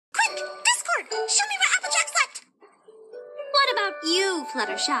Show me where Applejack's left. What about you,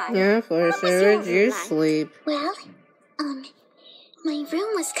 Fluttershy? Yeah, Fluttershy, where'd you sleep? Well, my room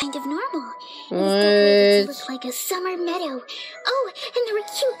was kind of normal. It was What? decorated to look like a summer meadow. Oh, and there were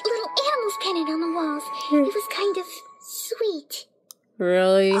cute little animals painted on the walls. It was kind of sweet.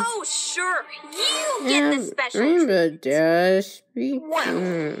 Really? Oh, sure. You get the special Rainbow treat. Dash.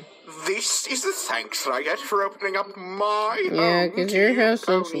 Well, this is the thanks that I get for opening up my Yeah, home because to your you house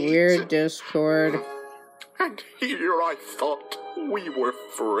looks ponies. weird, Discord. And here I thought we were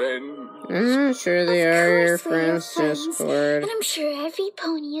friends. I'm not sure they are your Of course we are friends, friends, Discord. And I'm sure every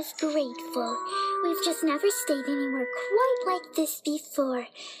pony is grateful. We've just never stayed anywhere quite like this before.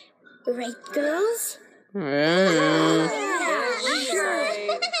 Right, girls? I don't know.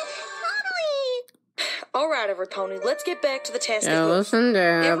 Alright, every pony, let's get back to the task Yeah, at hand. listen to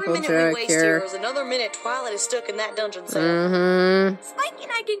Every minute we Applejack waste here here. is another minute Twilight is stuck in that dungeon cell. Spike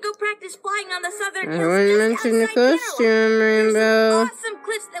and I can go practice flying on the southern I hills wouldn't just mention the outside Canterlot. costume, There's Rainbow. some awesome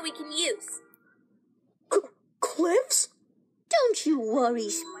cliffs that we can use. Cliffs? Don't you worry,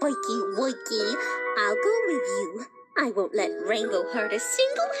 Spiky Wikey. I'll go with you. I won't let Rainbow hurt a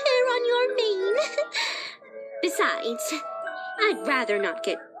single hair on your mane. Besides, I'd rather not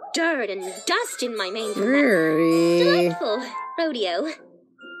get dirt and dust in my mane from that Really? delightful rodeo.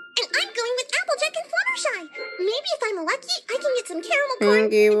 And I'm going with Applejack and Fluttershy. Maybe if I'm lucky, I can get some caramel corn.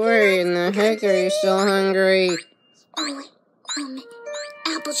 Pinky, where in the heck are you still hungry? Oh,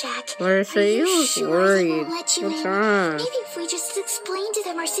 Applejack. Fluttershy, you look sure they worried. won't let you What's in? wrong? Maybe if we just explain to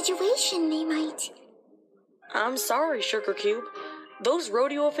them our situation, they might. I'm sorry, Sugar Cube. Those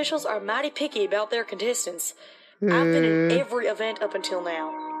rodeo officials are mighty picky about their contestants. I've been in every event up until now.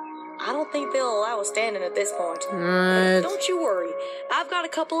 I don't think they'll allow us standing at this point. But What? don't you worry. I've got a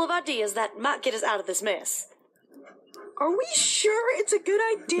couple of ideas that might get us out of this mess. Are we sure it's a good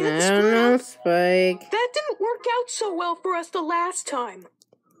idea to I split don't know, up? Spike. That didn't work out so well for us the last time.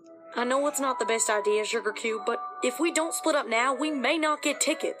 I know it's not the best idea, Sugar Cube, but if we don't split up now, we may not get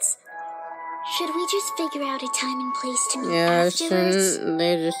tickets. Should we just figure out a time and place to meet Yeah, afterwards? shouldn't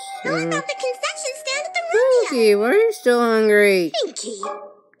they just... How about the concession stand at the rodeo? Pinky, why are you still hungry? Pinky,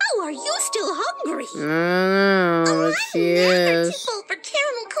 how are you still hungry? I don't know, but she Never too is. full for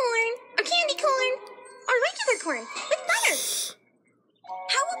caramel corn, or candy corn, or regular corn with butter.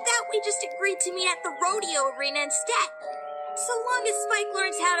 How about we just agree to meet at the rodeo arena instead? So long as Spike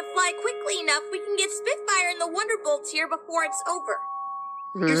learns how to fly quickly enough, we can get Spitfire and the Wonderbolts here before it's over.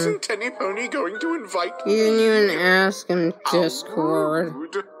 Isn't any pony going to invite You didn't me? even ask him, Discord.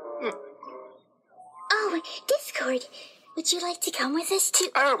 Rude. Oh, Discord, would you like to come with us too?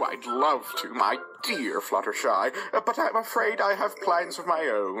 Oh, I'd love to, my dear Fluttershy, but I'm afraid I have plans of my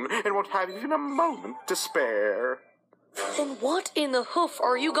own and won't have even a moment to spare. Then what in the hoof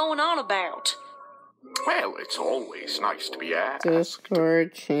are you going on about? Well, it's always nice to be asked.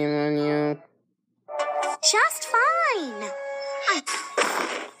 Discord, shame on you. Just fine.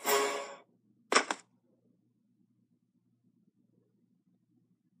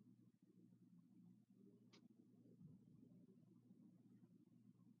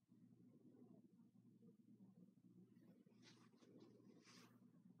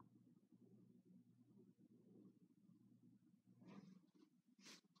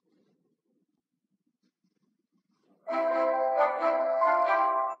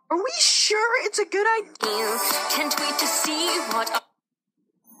 Are we sure it's a good idea? Can't wait to see what...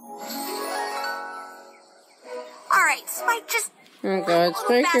 Alright, Spike, just... Oh god, Spike,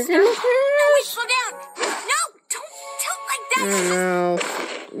 you're faster. gonna No, wait, crash! slow down! No, don't tilt like that! Oh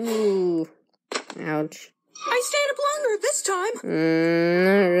no. Ooh. Ouch. I stayed up longer this time.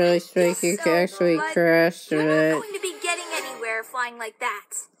 Not really, Spike. You So, actually but crashed a You're not bit. going to be getting anywhere flying like that.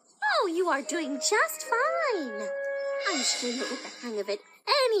 Oh, you are doing just fine. I'm sure you'll get the hang of it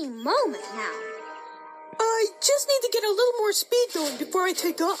any moment now. I just need to get a little more speed going before I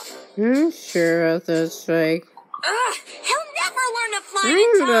take off. I'm sure about that, Spike. Ugh, he'll never learn to fly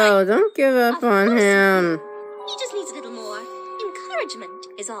in time. Rainbow, don't give up on him. He just needs a little more encouragement,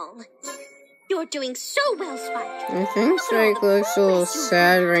 is all. You're doing so well, Spike. I think Spike looks a little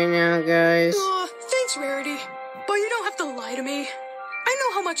sad right now, guys. Thanks, Rarity. But you don't have to lie to me. I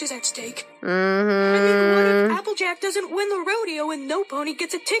know how much is at stake. I mean, what if Applejack doesn't win the rodeo and no pony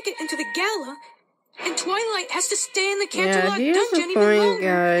gets a ticket into the gala? And Twilight has to stay in the Canterlot he has a dungeon even point, longer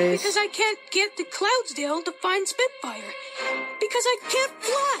guys. because I can't get to Cloudsdale to find Spitfire. Because I can't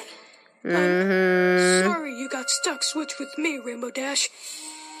fly. I'm sorry you got stuck switched with me, Rainbow Dash.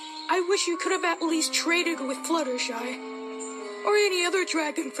 I wish you could have at least traded with Fluttershy. Or any other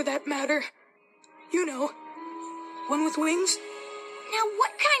dragon for that matter. You know, one with wings. Now,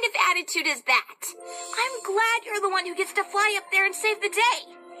 what kind of attitude is that? I'm glad you're the one who gets to fly up there and save the day.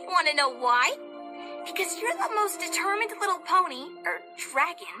 Want to know why? Because you're the most determined little pony, or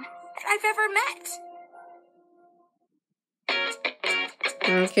dragon, that I've ever met.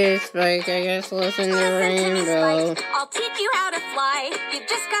 Okay, Spike, I guess listen to Rainbow. Spike. I'll teach you how to fly. You've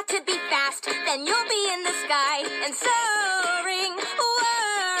just got to be fast, then you'll be in the sky and soaring,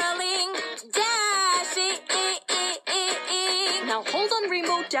 whirling, dashing. Now hold on,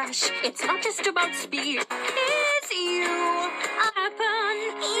 Rainbow Dash. It's not just about speed. It's you. Happen.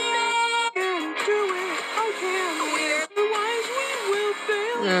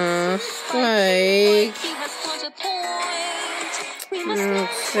 Oh, Spike.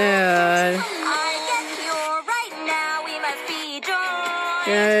 That's sad.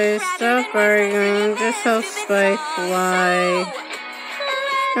 Guys, stop arguing. Just help Spike fly.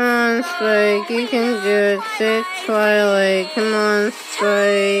 Come on, Spike. You can do it. Save Twilight. Come on,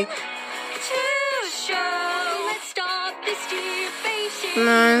 Spike. Come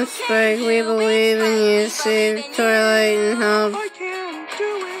on, Spike. We believe in you. Save Twilight and help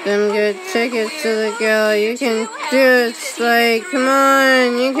them get tickets to the gala. You can do it, Spike. Come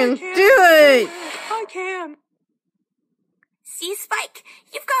on. You can do it. I can. See, Spike?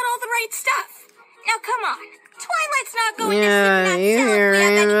 You've got all the right stuff. Now, come on. Twilight's not going Yeah, to sit in you that cell hear if we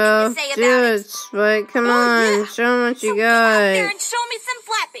have Rainbow. anything to say Do about it, Spike. Come on. yeah. Show 'em what you So get out there got. and show me some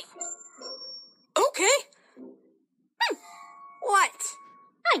flapping. Okay. What?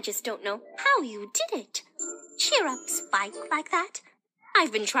 I just don't know how you did it. Cheer up, Spike, like that.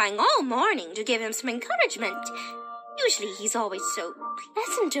 I've been trying all morning to give him some encouragement. Usually he's always so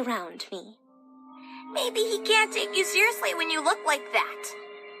pleasant around me. Maybe he can't take you seriously when you look like that.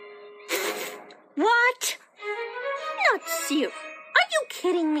 What? Not serious. Are you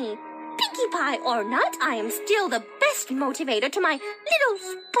kidding me? Pinkie Pie or not, I am still the best motivator to my little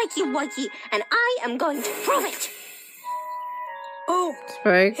Spiky Wikey, and I am going to prove it. Oh,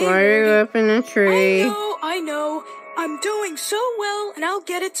 Spike, hey, why are you Rarity. up in a tree? I know. I'm doing so well, and I'll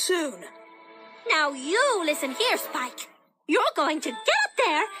get it soon. Now you listen here, Spike. You're going to get up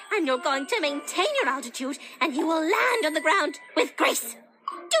there, and you're going to maintain your altitude, and you will land on the ground with grace.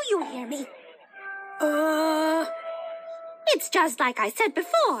 Do you hear me? It's just like I said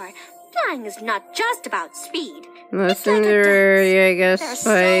before. Flying is not just about speed. It's Listen like to a dance. Rarity, I guess, There are so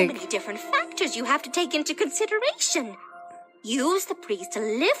Spike. many different factors you have to take into consideration. Use the breeze to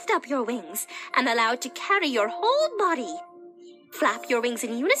lift up your wings and allow it to carry your whole body. Flap your wings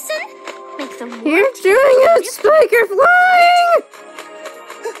in unison. Make them work. You're doing it, Spike! You're flying!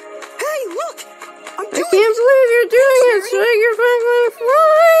 Hey, look! I'm I doing can't believe you're doing it, Spike! You're finally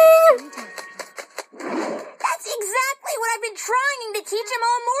flying! That's exactly what I've been trying to teach him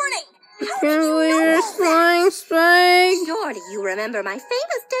all morning. I can't believe you're flying, Spike! Sure, do you remember my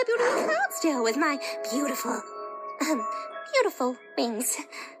famous debut in Cloudsdale with my beautiful wings?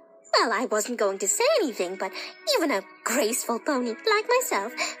 Well, I wasn't going to say anything, but even a graceful pony like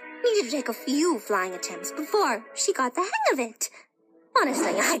myself needed to take a few flying attempts before she got the hang of it.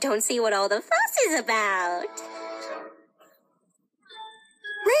 Honestly, I don't see what all the fuss is about.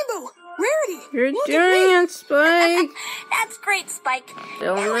 Rainbow! Rarity! You're look doing at me. it, Spike! That's great, Spike.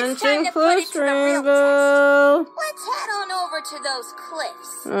 Don't Now it's time mention to put it cliffs, to the real test. Rainbow! Let's head on over to those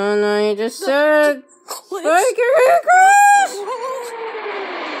cliffs. Oh no, you just said it! Cliffs. Spike, you're gonna crash!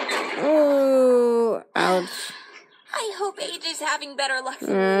 Oh, ouch. I hope AJ's having better luck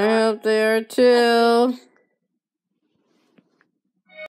than I hope they are too.